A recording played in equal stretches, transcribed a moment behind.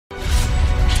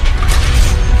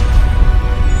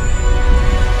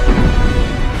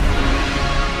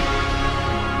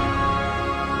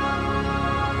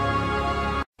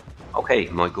Okay,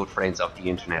 my good friends of the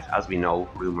internet, as we know,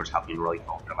 rumours have been rife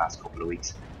over the last couple of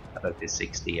weeks about this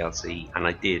 6 DLC, and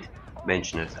I did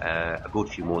mention it a good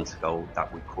few months ago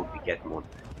that we could be getting one.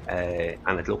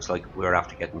 And it looks like we're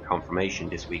after getting confirmation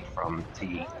this week from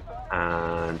T,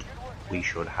 and we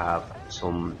should have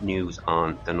some news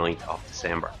on the 9th of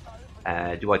December.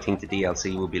 Do I think the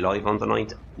DLC will be live on the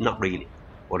 9th? Not really,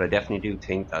 but I definitely do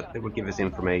think that they will give us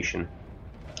information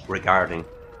regarding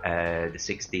the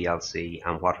 6 DLC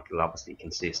and what it will obviously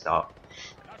consist of.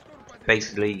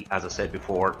 Basically, as I said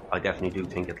before, I definitely do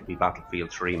think it'll be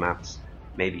Battlefield 3 maps.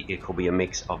 Maybe it could be a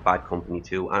mix of Bad Company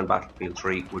 2 and Battlefield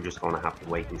 3. We're just going to have to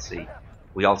wait and see.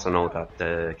 We also know that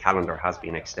the calendar has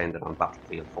been extended on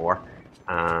Battlefield 4,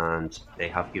 and they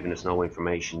have given us no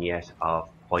information yet of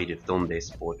why they've done this,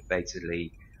 but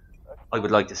basically I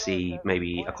would like to see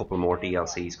maybe a couple more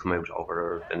DLCs come out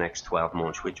over the next 12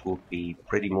 months, which would be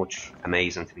pretty much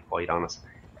amazing, to be quite honest.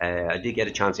 I did get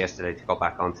a chance yesterday to go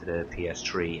back onto the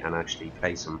PS3 and actually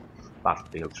play some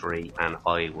Battlefield 3, and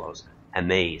I was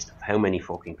amazed of how many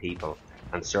fucking people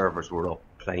and servers were up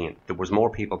playing. There was more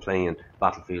people playing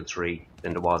Battlefield 3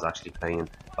 than there was actually playing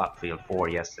Battlefield 4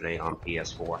 yesterday on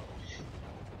PS4.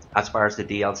 As far as the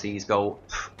DLCs go,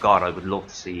 God, I would love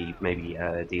to see maybe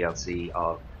a DLC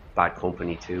of Bad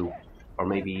Company 2, or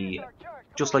maybe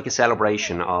just like a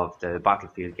celebration of the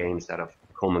Battlefield games that have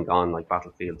come and gone, like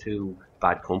Battlefield 2,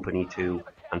 Bad Company 2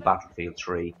 and Battlefield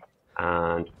 3,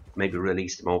 and maybe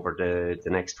release them over the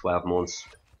next 12 months.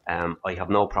 I have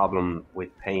no problem with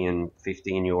paying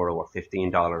 €15 or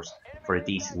 $15 for a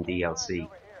decent DLC.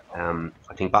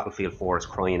 I think Battlefield 4 is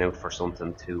crying out for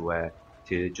something to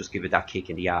just give it that kick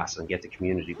in the ass and get the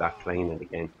community back playing it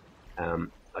again.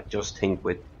 I just think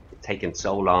with taking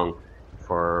so long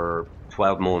for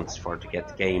 12 months for to get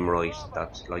the game right,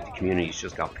 that like the community's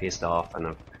just got pissed off and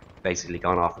have basically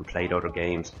gone off and played other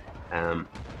games. I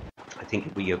think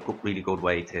it'd be a really good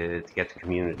way to get the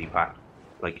community back.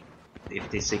 Like, if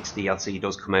this 6 DLC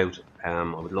does come out, I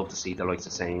would love to see the likes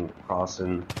of saying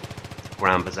Crossing,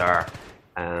 Grand Bazaar,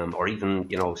 or even,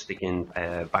 you know, sticking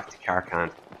back to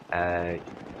Carcan.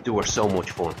 They were so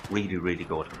much fun, really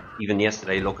good. Even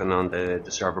yesterday, looking on the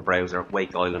server browser,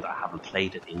 Wake Island, I haven't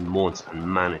played it in months, and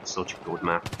man, it's such a good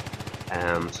map.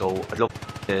 So I'd love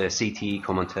the CTE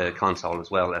coming to console as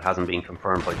well. It hasn't been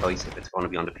confirmed by DICE if it's going to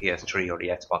be on the PS3 or the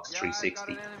Xbox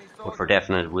 360, but for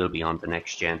definite it will be on the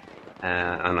next gen.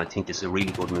 And I think this is a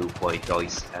really good move by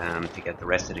DICE to get the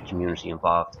rest of the community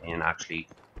involved in actually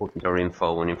putting their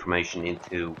info and information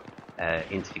into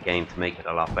the game to make it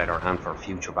a lot better, and for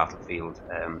future Battlefield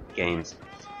games.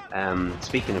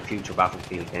 Speaking of future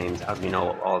Battlefield games, as we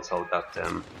know also that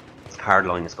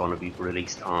Hardline is going to be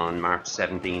released on March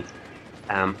 17th.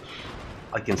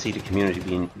 I can see the community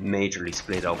being majorly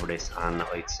split over this, and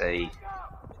I'd say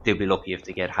they'll be lucky if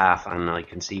they get half, and I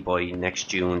can see by next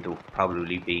June there will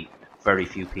probably be very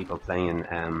few people playing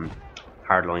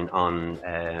Hardline on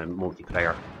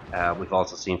multiplayer. We've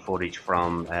also seen footage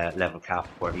from Level Cap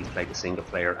where he's played a single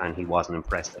player and he wasn't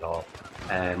impressed at all.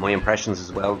 My impressions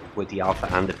as well with the alpha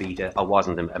and the beta, I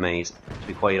wasn't amazed. To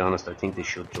be quite honest, I think they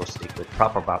should just stick with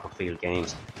proper Battlefield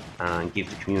games and give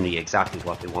the community exactly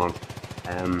what they want.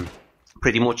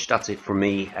 Pretty much that's it for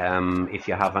me. If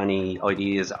you have any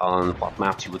ideas on what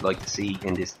maps you would like to see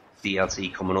in this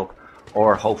DLC coming up,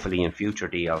 or hopefully in future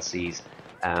DLCs,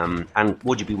 and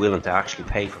would you be willing to actually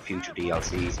pay for future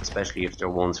DLCs, especially if they're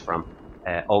ones from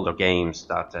older games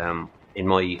that, in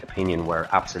my opinion, were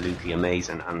absolutely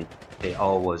amazing, and they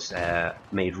always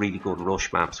made really good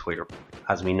rush maps where,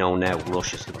 as we know now,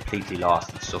 rush is completely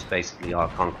lost. It's just basically all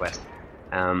conquest.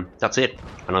 That's it,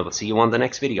 and I will see you on the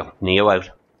next video. Neo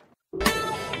out.